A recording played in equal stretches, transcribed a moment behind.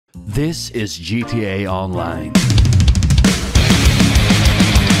This is GTA Online.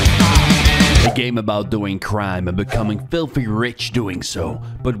 A game about doing crime and becoming filthy rich doing so.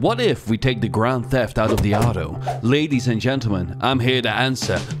 But what if we take the grand theft out of the auto? Ladies and gentlemen, I'm here to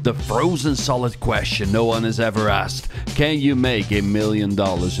answer the frozen solid question no one has ever asked. Can you make $1 million in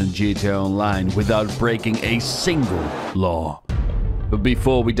GTA Online without breaking a single law? But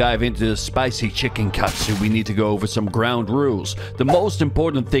before we dive into the spicy chicken katsu, we need to go over some ground rules. The most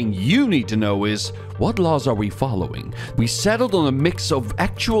important thing you need to know is, what laws are we following? We settled on a mix of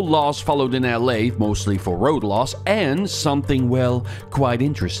actual laws followed in LA, mostly for road laws, and something, well, quite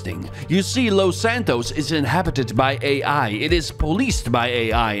interesting. You see, Los Santos is inhabited by AI. It is policed by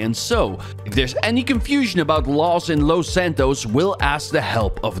AI, and so, if there's any confusion about laws in Los Santos, we'll ask the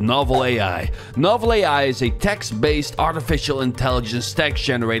help of NovelAI. NovelAI is a text-based artificial intelligence text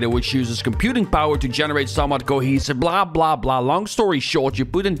generator which uses computing power to generate somewhat cohesive blah blah blah. Long story short, you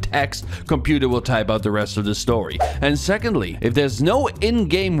put in text, computer will type out the rest of the story. And secondly, if there's no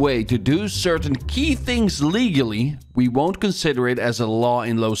in-game way to do certain key things legally, we won't consider it as a law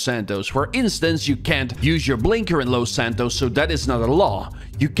in Los Santos. For instance, you can't use your blinker in Los Santos, so that is not a law.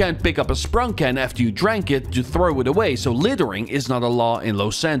 You can't pick up a sprunk can after you drank it to throw it away, so littering is not a law in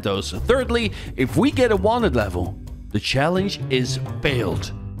Los Santos. Thirdly, if we get a wanted level, the challenge is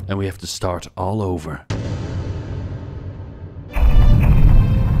failed, and we have to start all over.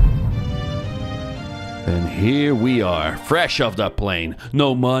 And here we are, fresh off that plane.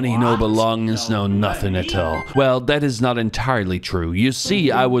 No money, no belongings, no nothing at all. Well, that is not entirely true. You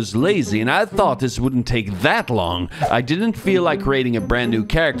see, I was lazy and I thought this wouldn't take that long. I didn't feel like creating a brand new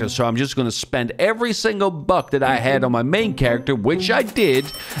character, so I'm just gonna spend every single buck that I had on my main character, which I did,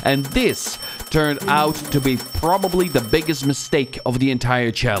 and this turned out to be probably the biggest mistake of the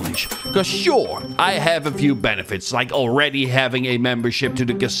entire challenge. Cause sure, I have a few benefits, like already having a membership to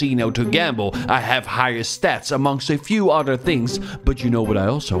the casino to gamble. I have higher stats amongst a few other things, but you know what I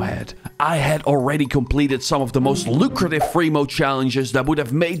also had? I had already completed some of the most lucrative free mode challenges that would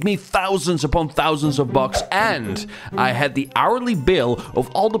have made me thousands upon thousands of bucks, and I had the hourly bill of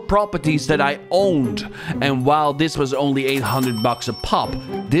all the properties that I owned. And while this was only 800 bucks a pop,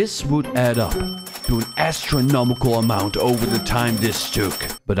 this would add up to an astronomical amount over the time this took.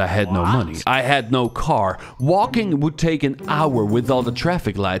 But I had no money. I had no car. Walking would take an hour with all the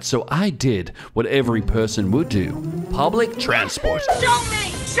traffic lights, so I did what every person would do. Public transport.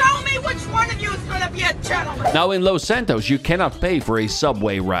 Show me which one of you is gonna be a gentleman! Now in Los Santos, you cannot pay for a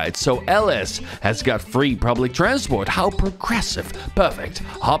subway ride, so LS has got free public transport. How progressive. Perfect.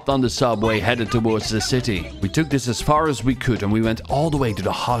 Hopped on the subway, headed towards the city. We took this as far as we could and we went all the way to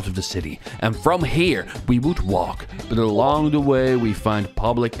the heart of the city. And from here, we would walk. But along the way, we find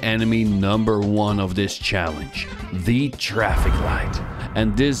public enemy number one of this challenge. The traffic light.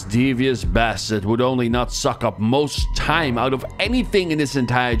 And this devious bastard would only not suck up most time out of anything in this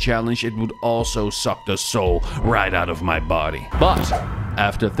entire challenge, it would also suck the soul right out of my body. But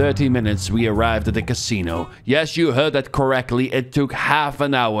after 30 minutes, we arrived at the casino. Yes, you heard that correctly. It took half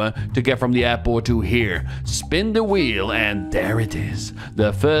an hour to get from the airport to here. Spin the wheel, and there it is.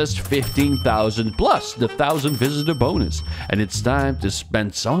 The first 15,000 plus the 1,000 visitor bonus. And it's time to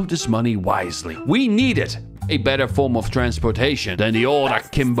spend some of this money wisely. We need it. A better form of transportation than the old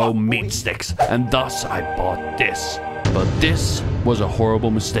akimbo meat sticks, and thus I bought this. But this was a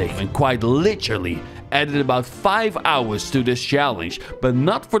horrible mistake, and quite literally added about 5 hours to this challenge, but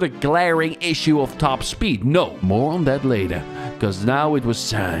not for the glaring issue of top speed. No, more on that later, because now it was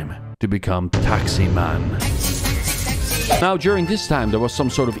time to become Taxi Man. Now, during this time, there was some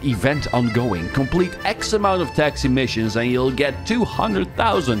sort of event ongoing. Complete X amount of taxi missions and you'll get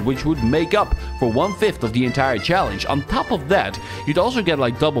 200,000, which would make up for 1/5 of the entire challenge. On top of that, you'd also get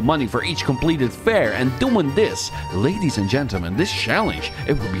like double money for each completed fare. And doing this, ladies and gentlemen, this challenge,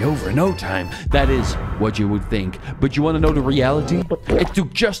 it would be over in no time. That is what you would think. But you want to know the reality? It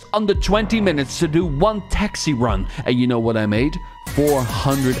took just under 20 minutes to do one taxi run. And you know what I made?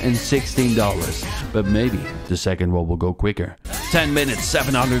 $416. But maybe the second one will go quicker. 10 minutes,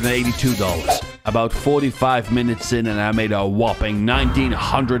 $782. About 45 minutes in and I made a whopping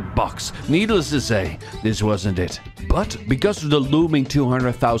 1,900 bucks. Needless to say, this wasn't it. But because of the looming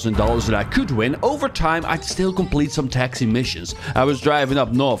 $200,000 that I could win, over time I'd still complete some taxi missions. I was driving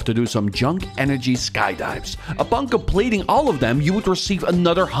up north to do some junk energy skydives. Upon completing all of them, you would receive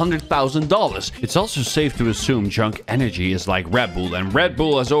another $100,000. It's also safe to assume junk energy is like Red Bull, and Red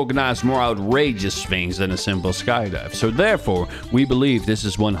Bull has organized more outrageous things than a simple skydive. So therefore, we believe this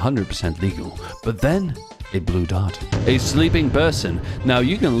is 100% legal. But then A blue dot. A sleeping person. Now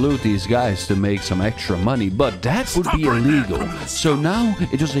you can loot these guys to make some extra money, but that would be illegal. So now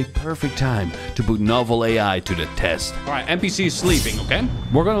it was a perfect time to put NovelAI to the test. Alright, NPC is sleeping, okay?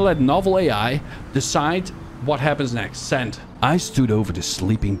 We're gonna let NovelAI decide what happens next. Send. I stood over the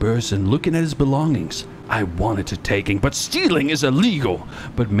sleeping person looking at his belongings. I wanted to take him, but stealing is illegal.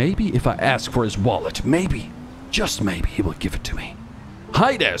 But maybe if I ask for his wallet, maybe, just maybe, he will give it to me.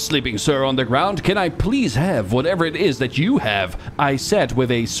 Hi there, sleeping sir on the ground. Can I please have whatever it is that you have? I said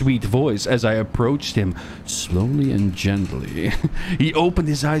with a sweet voice as I approached him, slowly and gently. He opened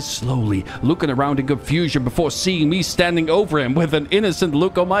his eyes slowly, looking around in confusion before seeing me standing over him with an innocent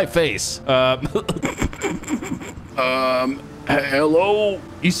look on my face. Hello?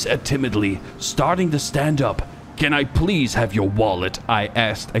 He said timidly, starting to stand up. Can I please have your wallet? I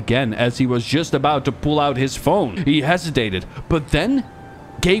asked again as he was just about to pull out his phone. He hesitated, but then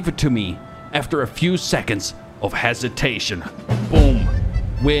gave it to me after a few seconds of hesitation. Boom.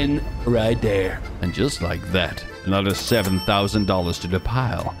 Win right there. And just like that, another $7,000 to the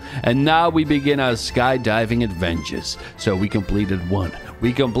pile. And now we begin our skydiving adventures. So we completed one.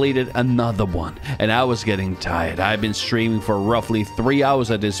 We completed another one. And I was getting tired. I've been streaming for roughly 3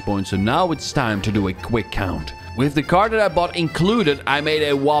 hours at this point. So now it's time to do a quick count. With the car that I bought included, I made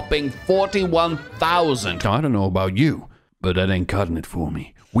a whopping $41,000. I don't know about you, but that ain't cutting it for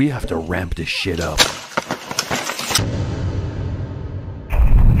me. We have to ramp this shit up.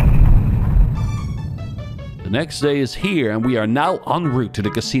 The next day is here and we are now en route to the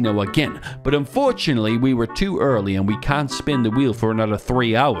casino again, but unfortunately we were too early and we can't spin the wheel for another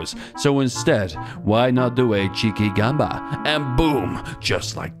 3 hours, so instead, why not do a cheeky gamba? And boom,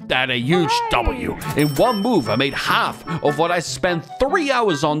 just like that, a huge W. In one move I made half of what I spent 3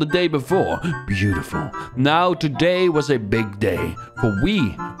 hours on the day before. Beautiful. Now today was a big day, for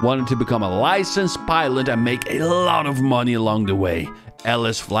we wanted to become a licensed pilot and make a lot of money along the way.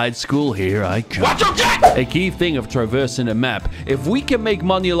 LS Flight School, here I come. A key thing of traversing the map, if we can make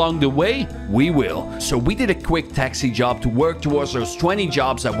money along the way, we will. So we did a quick taxi job to work towards those 20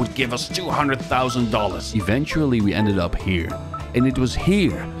 jobs that would give us $200,000. Eventually we ended up here. And it was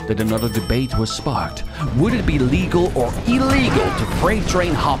here that another debate was sparked. Would it be legal or illegal to freight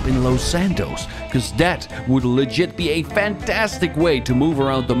train hop in Los Santos? Because that would legit be a fantastic way to move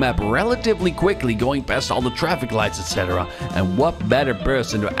around the map relatively quickly, going past all the traffic lights, etc. And what better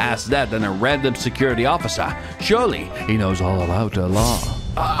person to ask that than a random security officer? Surely he knows all about the law.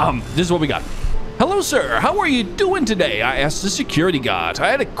 This is what we got. Hello, sir. How are you doing today? I asked the security guard. I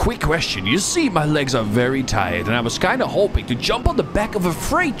had a quick question. You see, my legs are very tired, and I was kind of hoping to jump on the back of a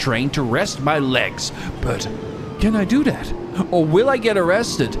freight train to rest my legs. But can I do that? Or will I get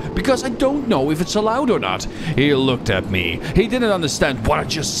arrested? Because I don't know if it's allowed or not. He looked at me. He didn't understand what I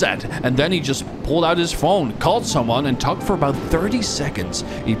just said. And then he just pulled out his phone, called someone, and talked for about 30 seconds.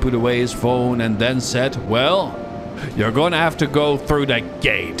 He put away his phone and then said, well, you're gonna have to go through that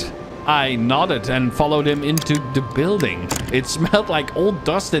gate. I nodded and followed him into the building. It smelled like old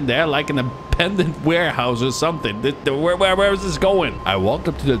dust in there, like an abandoned warehouse or something. Where is this going? I walked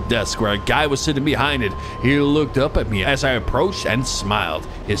up to the desk where a guy was sitting behind it. He looked up at me as I approached and smiled.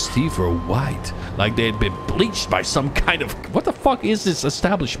 His teeth were white, like they had been bleached by some kind of... What the fuck is this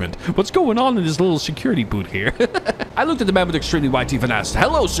establishment? What's going on in this little security booth here? I looked at the man with extremely white teeth and asked,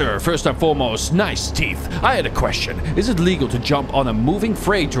 hello, sir. First and foremost, nice teeth. I had a question. Is it legal to jump on a moving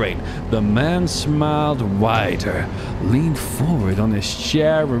freight train? The man smiled wider, leaned forward on his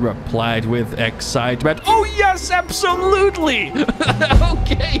chair and replied with excitement, oh yes, absolutely.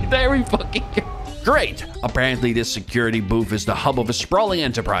 Okay, there we fucking go. Great! Apparently this security booth is the hub of a sprawling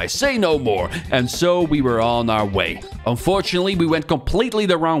enterprise, say no more. And so we were on our way. Unfortunately, we went completely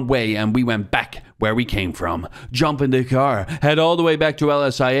the wrong way and we went back where we came from. Jump in the car, head all the way back to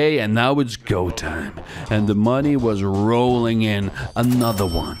LSIA, and now it's go time. And the money was rolling in. Another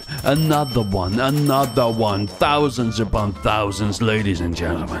one, another one, another one. Thousands upon thousands, ladies and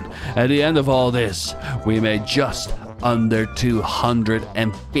gentlemen. At the end of all this, we made just under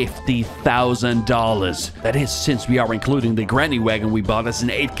 $250,000. That is, since we are including the granny wagon we bought as an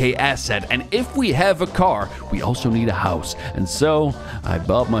 8K asset. And if we have a car, we also need a house. And so I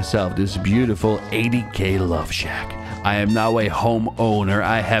bought myself this beautiful 80K love shack. I am now a homeowner.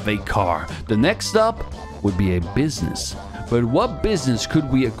 I have a car. The next step would be a business. But what business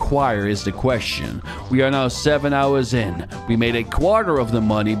could we acquire is the question. We are now 7 hours in. We made a quarter of the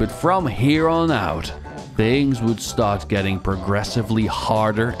money, but from here on out, things would start getting progressively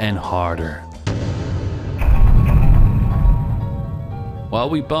harder and harder. While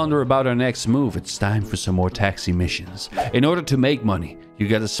we ponder about our next move, it's time for some more taxi missions. In order to make money, You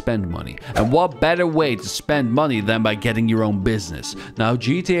gotta spend money. And what better way to spend money than by getting your own business? Now,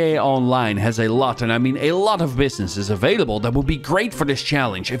 GTA Online has a lot, and I mean a lot of businesses available that would be great for this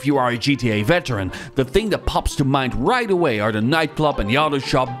challenge if you are a GTA veteran. The thing that pops to mind right away are the nightclub and the auto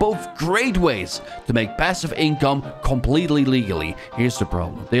shop, both great ways to make passive income completely legally. Here's the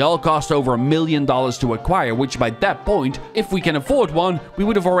problem. They all cost over $1 million to acquire, which by that point, if we can afford one, we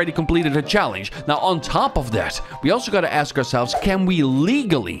would have already completed a challenge. Now, on top of that, we also got to ask ourselves, can we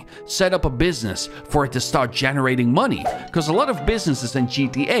legally set up a business for it to start generating money? Because a lot of businesses in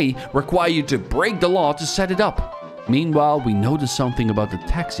GTA require you to break the law to set it up. Meanwhile, we noticed something about the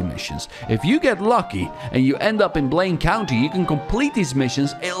taxi missions. If you get lucky and you end up in Blaine County, you can complete these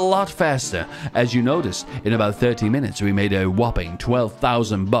missions a lot faster. As you noticed, in about 30 minutes, we made a whopping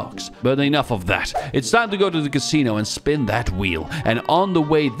 12,000 bucks. But enough of that. It's time to go to the casino and spin that wheel. And on the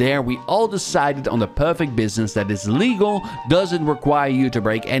way there, we all decided on the perfect business that is legal, doesn't require you to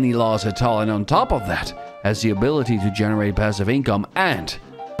break any laws at all, and on top of that, has the ability to generate passive income and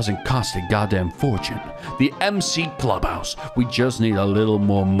doesn't cost a goddamn fortune. The MC Clubhouse. We just need a little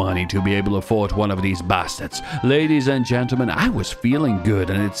more money to be able to afford one of these bastards. Ladies and gentlemen, I was feeling good,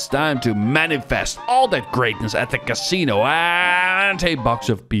 and it's time to manifest all that greatness at the casino and a box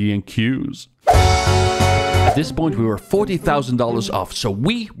of B&Qs. At this point, we were $40,000 off, so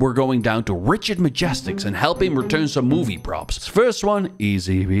we were going down to Richard Majestics and help him return some movie props. First one,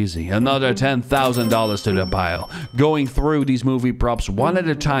 easy peasy. Another $10,000 to the pile. Going through these movie props one at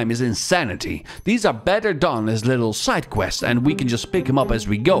a time is insanity. These are better done as little side quests, and we can just pick them up as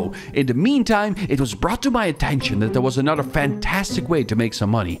we go. In the meantime, it was brought to my attention that there was another fantastic way to make some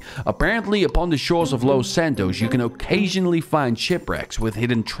money. Apparently, upon the shores of Los Santos, you can occasionally find shipwrecks with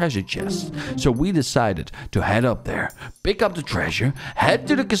hidden treasure chests. So we decided to head up there, pick up the treasure, head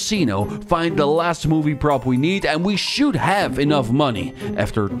to the casino, find the last movie prop we need, and we should have enough money.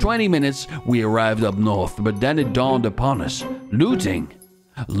 After 20 minutes, we arrived up north, but then it dawned upon us. Looting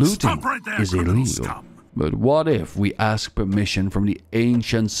right there, is illegal. Scum. But what if we ask permission from the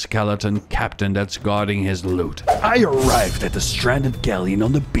ancient skeleton captain that's guarding his loot? I arrived at the stranded galleon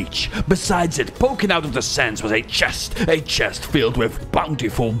on the beach. Besides it, poking out of the sands was a chest filled with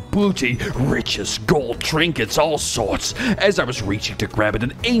bountiful booty, riches, gold, trinkets, all sorts. As I was reaching to grab it,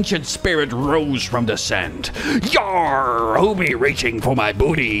 an ancient spirit rose from the sand. Yar! Who be reaching for my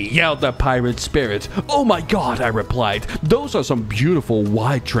booty? Yelled the pirate spirit. Oh my god, I replied. Those are some beautiful,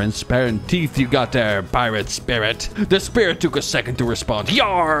 wide, transparent teeth you got there, pirate spirit. The spirit took a second to respond.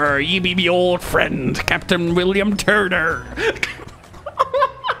 Yar, ye be me old friend, Captain William Turner.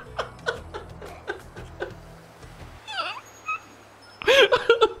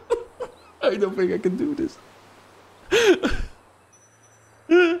 I don't think I can do this.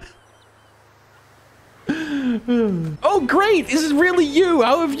 Oh great, this is really you.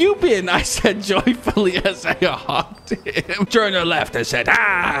 How have you been? I said joyfully as I hugged him. Turner laughed and said,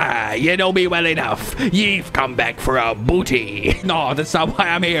 ah, you know me well enough. You've come back for our booty. No, that's not why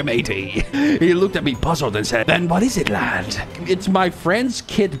I'm here, matey. He looked at me puzzled and said, then what is it, lad? It's my friend's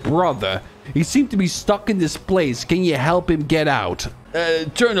kid brother. He seemed to be stuck in this place. Can you help him get out?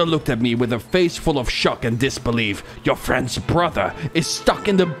 Turner looked at me with a face full of shock and disbelief. Your friend's brother is stuck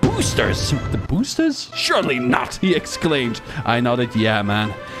in the boosters. The boosters? Surely not, he exclaimed. I nodded, yeah,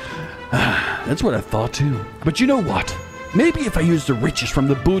 man. That's what I thought too. But you know what? Maybe if I use the riches from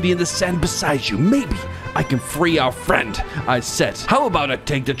the booty in the sand beside you, maybe I can free our friend, I said. How about I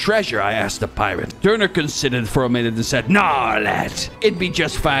take the treasure, I asked the pirate. Turner considered for a minute and said, nah, lad, it'd be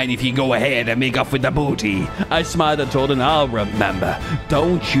just fine if you go ahead and make off with the booty. I smiled and told him, I'll remember.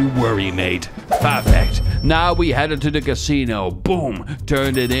 Don't you worry, mate. Perfect. Now we headed to the casino. Boom,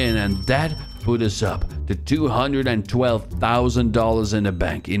 turned it in, and that put us up to $212,000 in the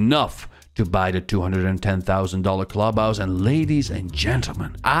bank. Enough to buy the $210,000 clubhouse, and ladies and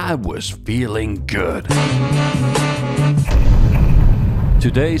gentlemen, I was feeling good.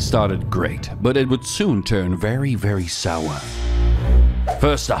 Today started great, but it would soon turn very, very sour.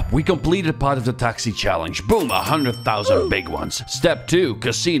 First up, we completed part of the taxi challenge. Boom, 100,000 big ones. Step 2,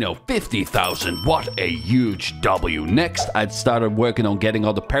 casino, 50,000. What a huge W. Next, I'd started working on getting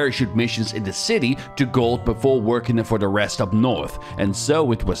all the parachute missions in the city to gold before working for the rest up north. And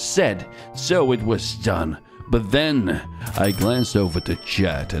so it was said, so it was done. But then I glanced over to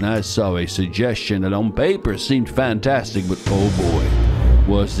chat and I saw a suggestion that on paper seemed fantastic, but oh boy,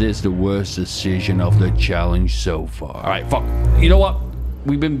 was this the worst decision of the challenge so far. Alright, fuck. You know what?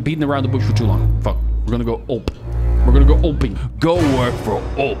 We've been beating around the bush for too long. Fuck. We're gonna go op. We're gonna go oping. Go work for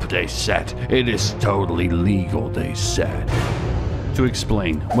op, they said. It is totally legal, they said. To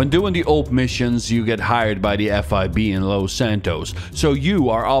explain, when doing the OP missions, you get hired by the FIB in Los Santos, so you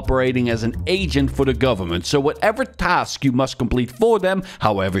are operating as an agent for the government, so whatever task you must complete for them,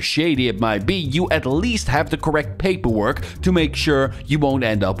 however shady it might be, you at least have the correct paperwork to make sure you won't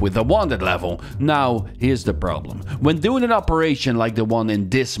end up with a wanted level. Now, here's the problem. When doing an operation like the one in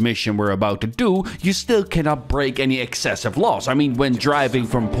this mission we're about to do, you still cannot break any excessive laws. I mean, when driving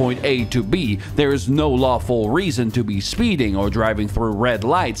from point A to B, there is no lawful reason to be speeding or driving through red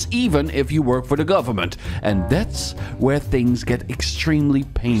lights, even if you work for the government. And that's where things get extremely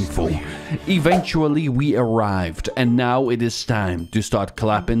painful. Eventually we arrived, and now it is time to start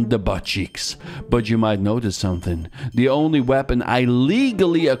clapping the butt cheeks. But you might notice something. The only weapon I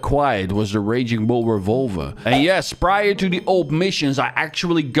legally acquired was the Raging Bull revolver. And yes, prior to the old missions, I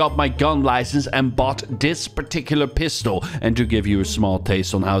actually got my gun license and bought this particular pistol. And to give you a small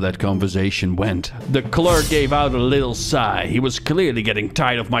taste on how that conversation went, the clerk gave out a little sigh. He was clearly getting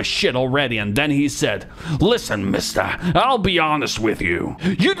tired of my shit already, and then he said, "Listen, mister, I'll be honest with you.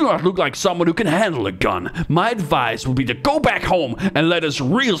 You do not look like someone who can handle a gun. My advice would be to go back home and let us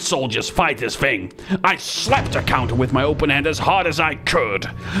real soldiers fight this thing." I slapped the counter with my open hand as hard as I could.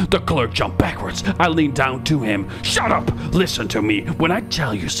 The clerk jumped backwards. I leaned down to him. "Shut up! Listen to me when I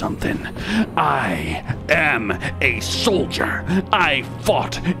tell you something. I am a soldier. I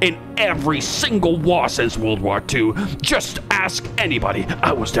fought in every single war since World War II. Just ask anybody.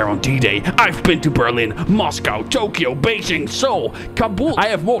 I was there on D-Day. I've been to Berlin, Moscow, Tokyo, Beijing, Seoul, Kabul. I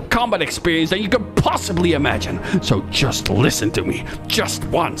have more combat experience than you could possibly imagine. So just listen to me. Just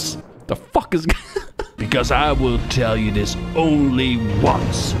once." The fuck is... Because I will tell you this only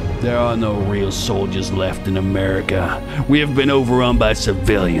once. There are no real soldiers left in America. We have been overrun by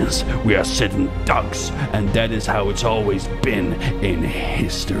civilians. We are sitting ducks, and that is how it's always been in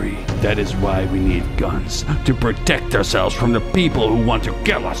history. That is why we need guns, to protect ourselves from the people who want to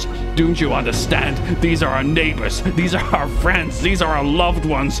kill us. Don't you understand? These are our neighbors. These are our friends. These are our loved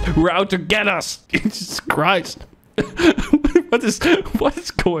ones who are out to get us. Jesus Christ. What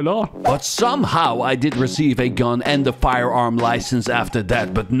is going on? But somehow I did receive a gun and the firearm license after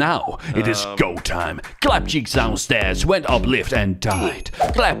that, but now it is go time. Clap cheeks downstairs, went up lift and died.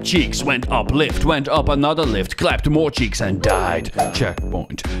 Clap cheeks, went up lift, went up another lift, clapped more cheeks and died.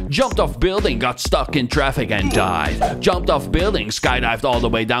 Checkpoint. Jumped off building, got stuck in traffic and died. Jumped off building, skydived all the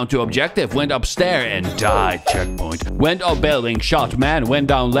way down to objective, went upstairs and died. Checkpoint. Went up building, shot man, went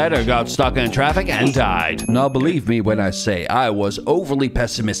down ladder, got stuck in traffic and died. Now believe me when I say I was overly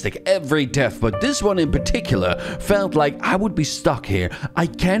pessimistic every death, but this one in particular felt like I would be stuck here. I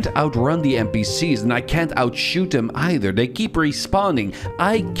can't outrun the NPCs and I can't outshoot them either. They keep respawning.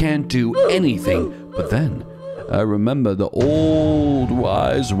 I can't do anything. But then I remember the old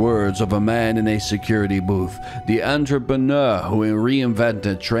wise words of a man in a security booth, the entrepreneur who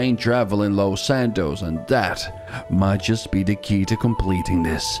reinvented train travel in Los Santos, and that might just be the key to completing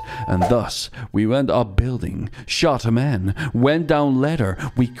this. And thus, we went up building, shot a man, went down ladder,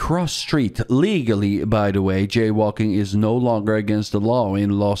 we crossed street, legally, by the way. Jaywalking is no longer against the law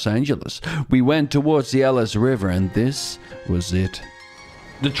in Los Angeles. We went towards the Ellis River, and this was it.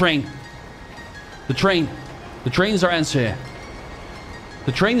 The train. The train is our answer here.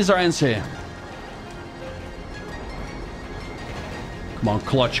 The train is our answer here. Come on,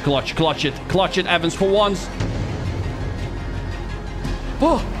 clutch it. Clutch it, Evans, for once.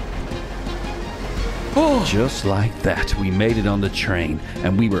 Oh. Just like that, we made it on the train,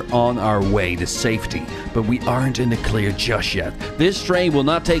 and we were on our way to safety. But we aren't in the clear just yet. This train will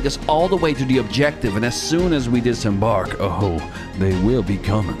not take us all the way to the objective, and as soon as we disembark, oh, they will be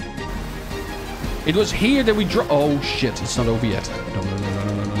coming. It was here that we oh shit, it's not over yet. No.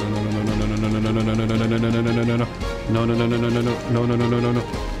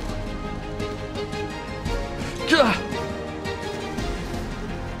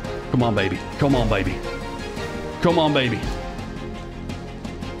 Come on, baby. Come on, baby. Come on, baby.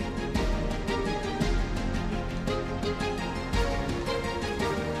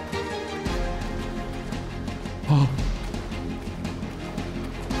 Oh.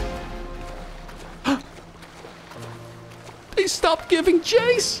 They stopped giving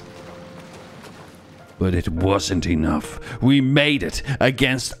chase. But it wasn't enough. We made it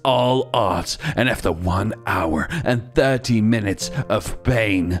against all odds, and after 1 hour and 30 minutes of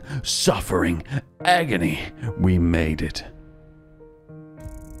pain, suffering, agony, we made it.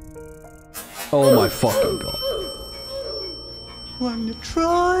 Oh my fucking god. When you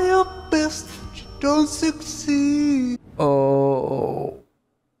try your best, you don't succeed. Oh.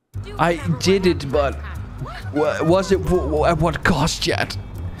 I did it, but was it at what cost yet?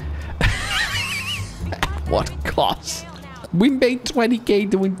 What cost? We made 20K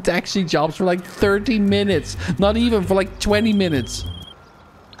doing taxi jobs for like 30 minutes. Not even for like 20 minutes.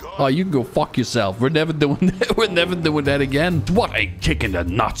 Oh, you can go fuck yourself. We're never doing that. We're never doing that again. What a kick in the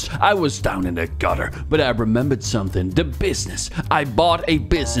nuts. I was down in the gutter, but I remembered something. The business. I bought a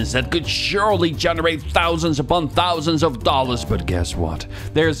business that could surely generate thousands upon thousands of dollars. But guess what?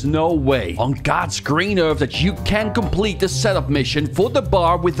 There's no way on God's green earth that you can complete the setup mission for the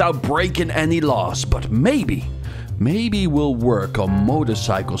bar without breaking any laws. But maybe we'll work on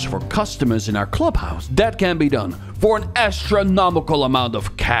motorcycles for customers in our clubhouse. That can be done for an astronomical amount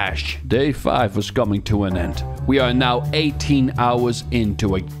of cash. Day 5 was coming to an end. We are now 18 hours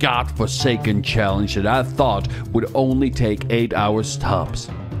into a godforsaken challenge that I thought would only take 8 hours tops.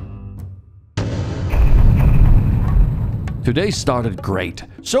 Today started great,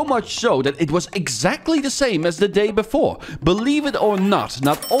 so much so that it was exactly the same as the day before. Believe it or not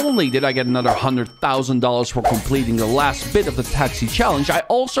only did I get another $100,000 for completing the last bit of the taxi challenge, I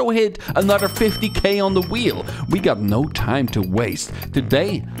also hit another 50K on the wheel. We got no time to waste.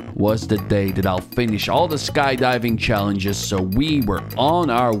 Today was the day that I'll finish all the skydiving challenges, so we were on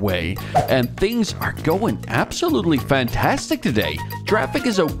our way. And things are going absolutely fantastic today. Traffic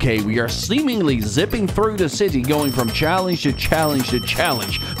is okay. We are seemingly zipping through the city, going from challenge to challenge to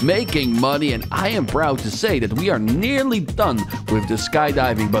challenge, making money, and I am proud to say that we are nearly done with the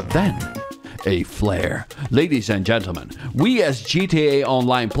skydiving. But then a flare. Ladies and gentlemen, we as GTA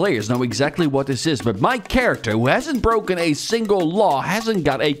Online players know exactly what this is, but my character, who hasn't broken a single law, hasn't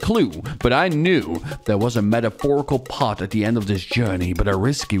got a clue. But I knew there was a metaphorical pot at the end of this journey, but a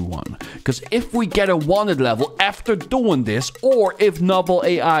risky one. Because if we get a wanted level after doing this, or if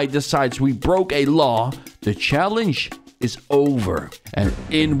NovelAI decides we broke a law, the challenge is over. And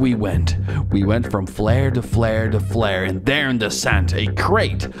in we went. We went from flare to flare to flare, and there in the sand, a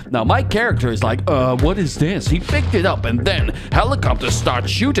crate. Now my character is like, what is this? He picked it up, and then helicopters start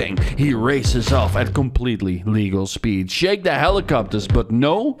shooting. He races off at completely legal speed. Shake the helicopters, but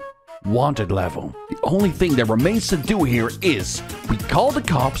no wanted level. The only thing that remains to do here is we call the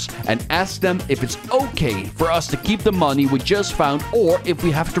cops and ask them if it's okay for us to keep the money we just found or if we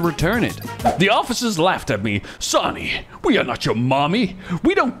have to return it. The officers laughed at me. Sonny, we are not your mommy.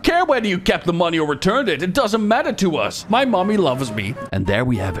 We don't care whether you kept the money or returned it. It doesn't matter to us. My mommy loves me. And there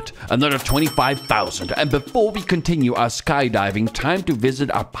we have it. Another 25,000. And before we continue our skydiving, time to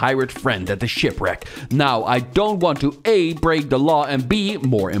visit our pirate friend at the shipwreck. Now, I don't want to A, break the law, and B,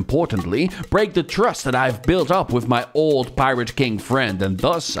 more importantly, break the trust that I've built up with my old Pirate King friend, and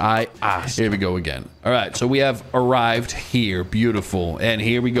thus I asked. Here we go again. All right, so we have arrived here. Beautiful. And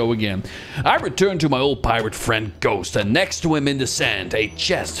here we go again. I returned to my old pirate friend Ghost, and next to him in the sand, a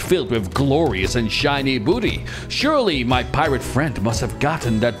chest filled with glorious and shiny booty. Surely my pirate friend must have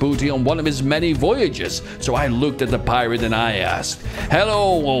gotten that booty on one of his many voyages. So I looked at the pirate and I asked,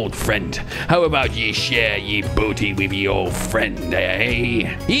 "Hello, old friend. How about ye share ye booty with ye old friend,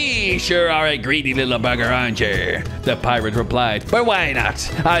 eh? Ye sure are a greedy little bugger, aren't you?" The pirate replied, "But why not?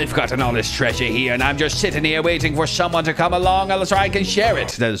 I've gotten all this treasure here, and I'm just sitting here waiting for someone to come along so I can share it."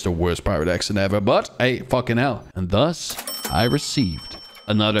 That is the worst pirate accent ever, but hey, fucking hell. And thus, I received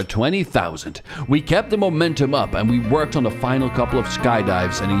another 20,000. We kept the momentum up, and we worked on the final couple of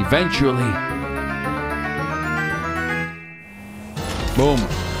skydives, and eventually, boom.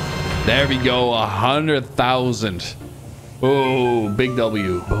 There we go, 100,000. Oh, big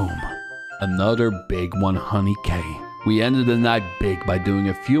W. Boom. Another big 100K. We ended the night big by doing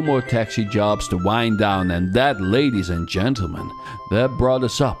a few more taxi jobs to wind down, and that, ladies and gentlemen, that brought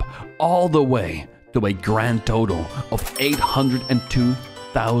us up all the way to a grand total of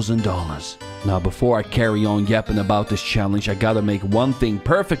 $802,000. Now, before I carry on yapping about this challenge, I gotta make one thing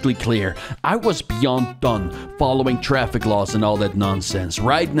perfectly clear. I was beyond done following traffic laws and all that nonsense.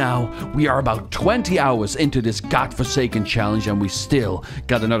 Right now, we are about 20 hours into this godforsaken challenge, and we still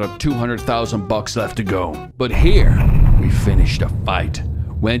got another 200,000 bucks left to go. But here, we finished the fight.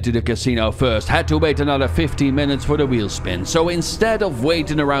 Went to the casino first, had to wait another 15 minutes for the wheel spin. So instead of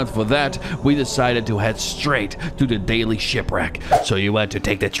waiting around for that, we decided to head straight to the daily shipwreck. "So you want to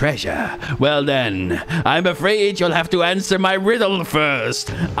take the treasure? Well then, I'm afraid you'll have to answer my riddle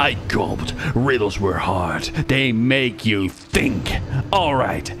first." I gulped. Riddles were hard. They make you think. All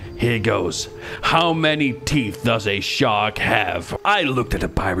right, here goes. How many teeth does a shark have? I looked at the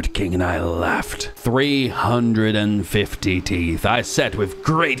Pirate King and I laughed. 350 teeth, I said with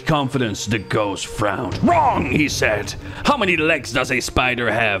great confidence. The ghost frowned. "Wrong," he said. "How many legs does a spider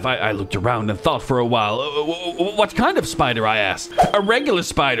have?" I looked around and thought for a while. "What kind of spider?" I asked. "A regular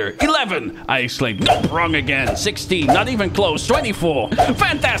spider." 11, I exclaimed. "Nope, wrong again." 16, not even close. 24.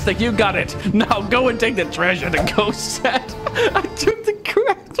 "Fantastic, you got it. Now go and take the treasure," the ghost said. I took the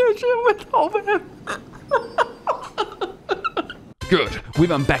question with Owen. Good. We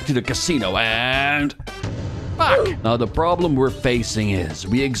went back to the casino and... Fuck! Now the problem we're facing is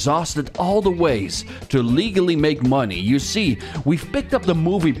we exhausted all the ways to legally make money. You see, we've picked up the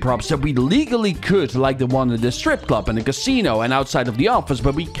movie props that we legally could, like the one in the strip club and the casino and outside of the office,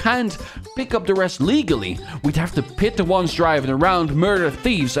 but we can't pick up the rest legally. We'd have to pit the ones driving around, murder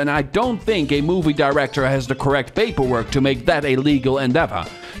thieves, and I don't think a movie director has the correct paperwork to make that a legal endeavor.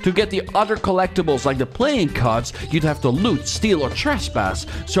 To get the other collectibles like the playing cards, you'd have to loot, steal, or trespass.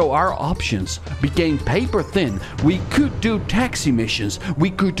 So our options became paper thin. We could do taxi missions, we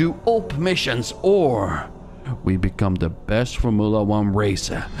could do op missions, or we become the best Formula 1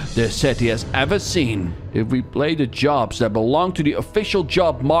 racer the city has ever seen. If we play the jobs that belong to the official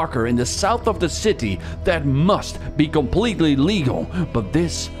job marker in the south of the city, that must be completely legal, but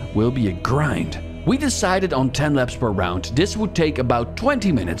this will be a grind. We decided on 10 laps per round. This would take about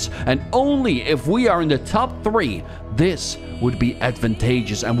 20 minutes, and only if we are in the top 3, this would be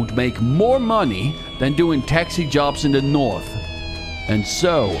advantageous and would make more money than doing taxi jobs in the north. And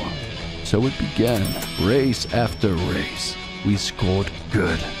so it began, race after race. We scored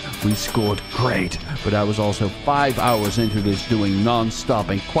good, we scored great, but I was also 5 hours into this doing non-stop,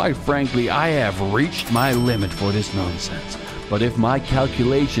 and quite frankly, I have reached my limit for this nonsense. But if my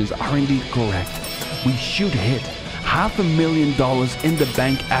calculations are indeed correct, we should hit $500,000 in the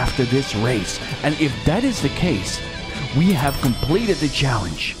bank after this race. And if that is the case, we have completed the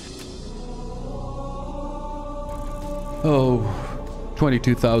challenge. Oh,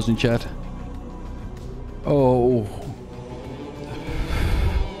 22,000, chat. Oh.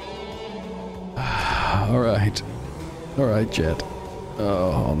 Alright. Alright, chat.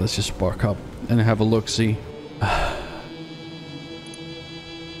 Oh, let's just spark up and have a look-see.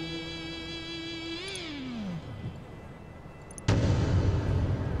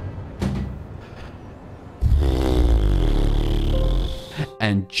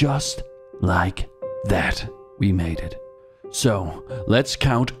 And just like that, we made it. So, let's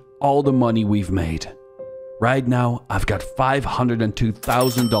count all the money we've made. Right now, I've got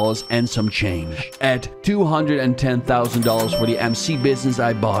 $502,000 and some change. Add $210,000 for the MC business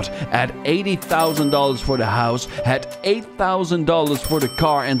I bought. Add $80,000 for the house. Add $8,000 for the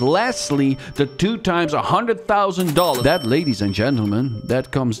car. And lastly, the 2 times $100,000. That, ladies and gentlemen,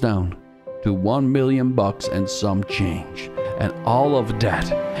 that comes down to $1 million and some change. And all of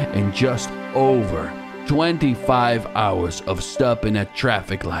that in just over 25 hours of stopping at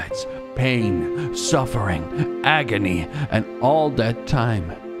traffic lights, pain, suffering, agony, and all that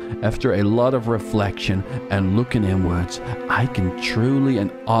time. After a lot of reflection and looking inwards, I can truly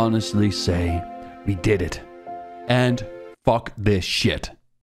and honestly say we did it. And fuck this shit.